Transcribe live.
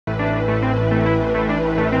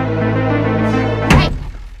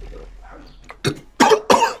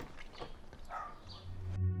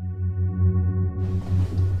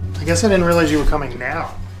Guess I didn't realize you were coming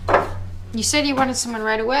now. You said you wanted someone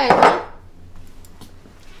right away, huh?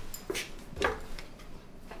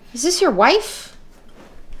 Is this your wife?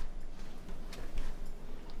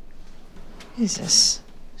 What is this?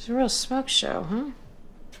 It's a real smoke show,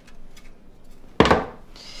 huh?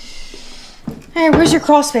 Hey, where's your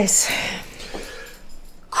crawl space?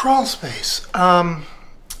 Crawl space. I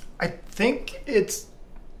think it's...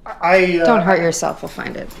 Don't hurt yourself, we'll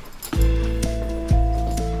find it.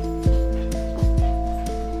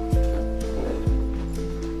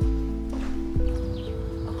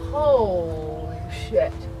 Holy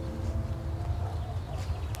shit.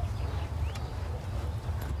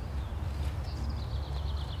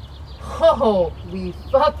 Holy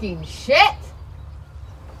fucking shit!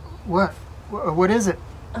 What? What is it?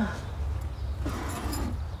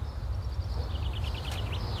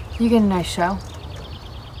 You get a nice show.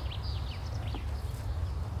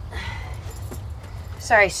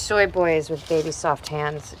 Sorry, soy boys with baby soft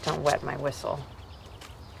hands don't wet my whistle.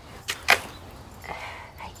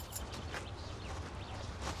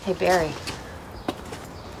 Hey, Barry.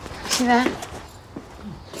 See that?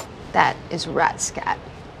 That is rat scat.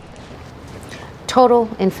 Total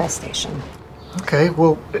infestation. Okay,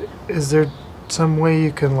 well, is there some way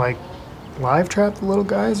you can, like, live trap the little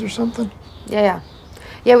guys or something? Yeah,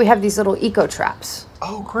 we have these little eco traps.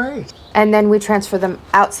 Oh, great. And then we transfer them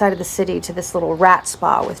outside of the city to this little rat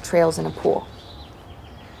spa with trails and a pool.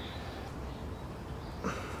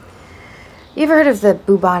 You ever heard of the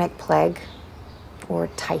bubonic plague? Or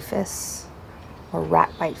typhus? Or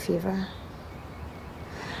rat bite fever?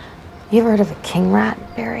 You ever heard of a king rat,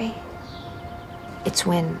 Barry? It's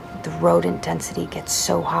when the rodent density gets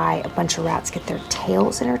so high, a bunch of rats get their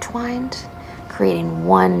tails intertwined, creating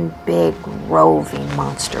one big roving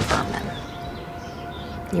monster vermin.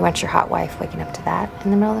 You want your hot wife waking up to that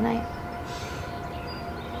in the middle of the night?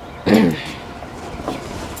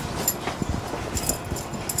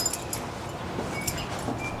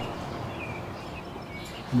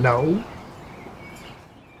 No.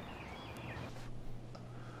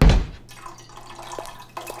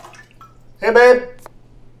 Hey, babe.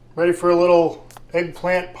 Ready for a little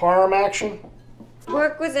eggplant parm action?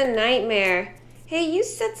 Work was a nightmare. Hey, you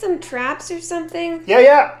set some traps or something?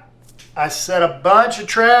 Yeah. I set a bunch of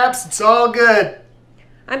traps. It's all good.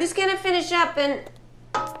 I'm just gonna finish up and...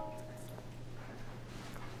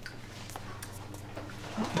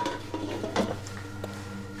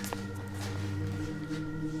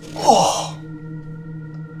 Oh!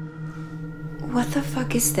 What the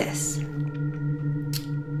fuck is this?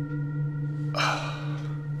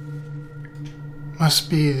 Must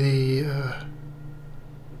be the,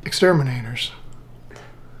 Exterminators.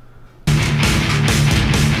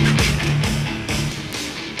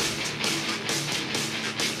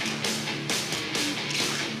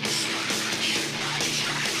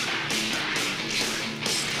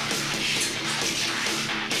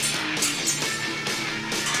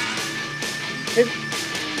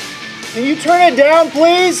 Can you turn it down,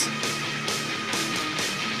 please?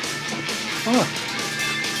 Fuck.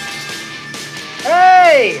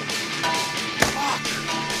 Hey! Fuck.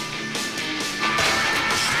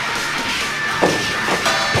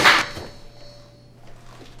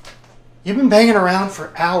 You've been banging around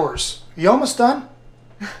for hours. Are you almost done?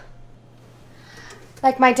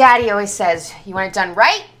 Like my daddy always says, you want it done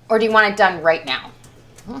right, or do you want it done right now?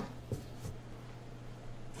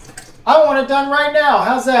 I want it done right now.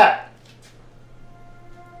 How's that?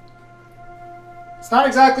 It's not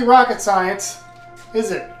exactly rocket science,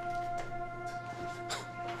 is it?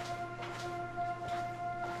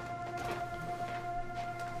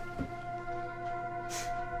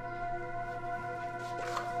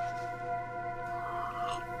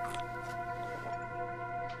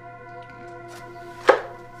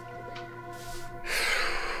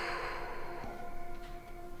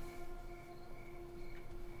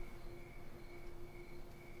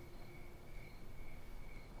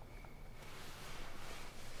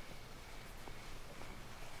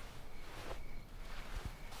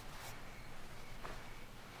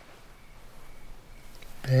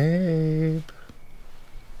 Babe.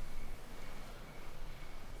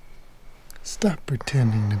 Stop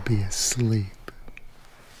pretending to be asleep.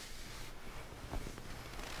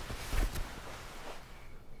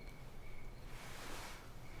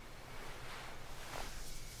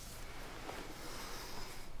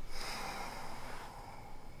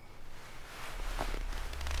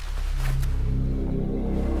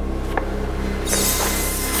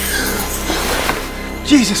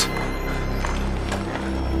 Jesus!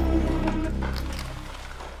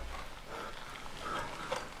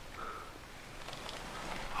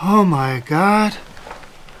 Oh my God.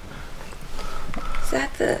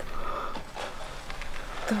 The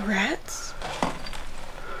rats?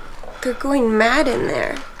 They're going mad in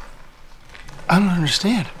there. I don't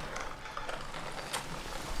understand.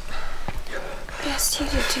 I asked you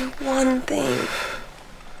to do one thing.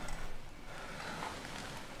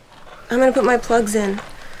 I'm gonna put my plugs in.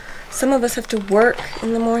 Some of us have to work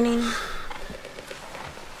in the morning.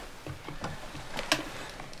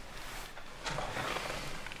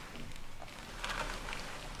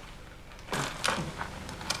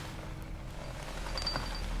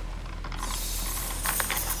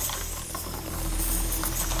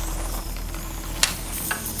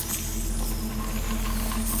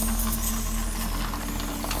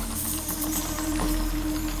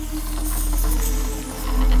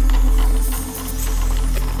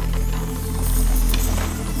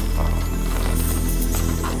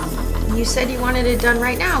 You said you wanted it done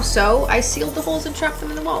right now, so I sealed the holes and trapped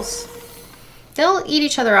them in the walls. They'll eat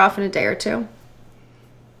each other off in a day or two.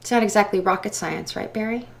 It's not exactly rocket science, right,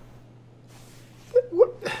 Barry?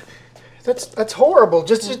 What? That's horrible.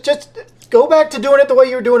 Just go back to doing it the way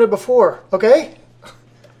you were doing it before, okay?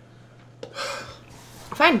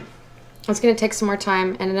 Fine. It's gonna take some more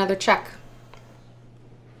time and another check.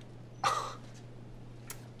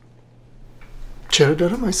 Should have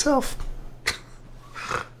done it myself.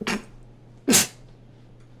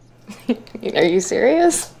 Are you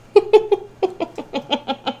serious? Come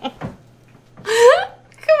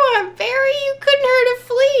on, Barry, you couldn't hurt a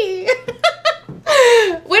flea.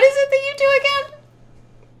 What is it that you do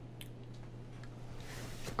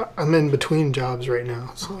again? I'm in between jobs right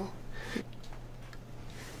now, so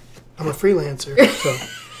I'm a freelancer. So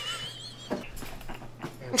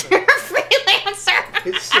You're a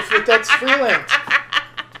freelancer. that's freelance.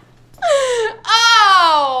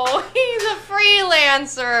 Oh, he's a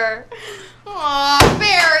freelancer. Aw,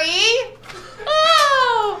 Barry.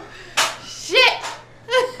 Oh, shit.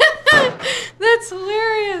 That's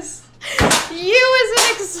hilarious. You as an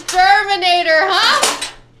exterminator, huh?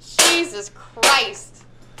 Jesus Christ.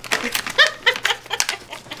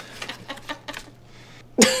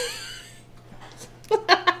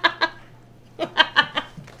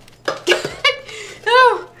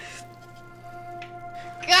 Oh.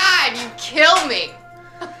 God, you kill me.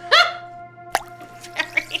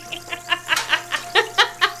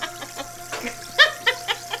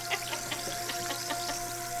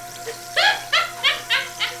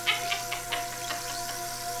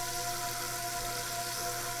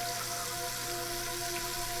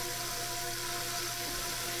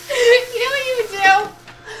 You know what you would do?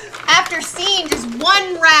 After seeing just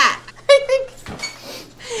one rat,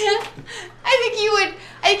 I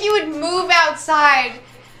think you would move outside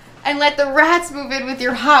and let the rats move in with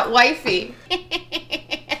your hot wifey.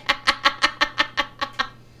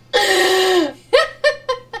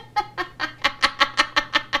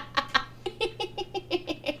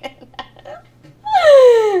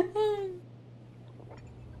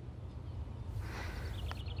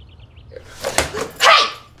 Hey!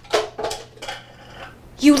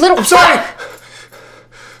 You little I'm sorry.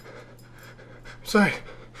 Sorry.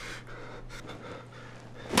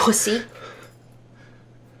 pussy.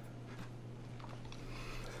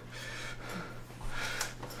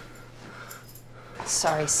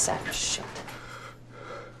 Sorry, sack of shit.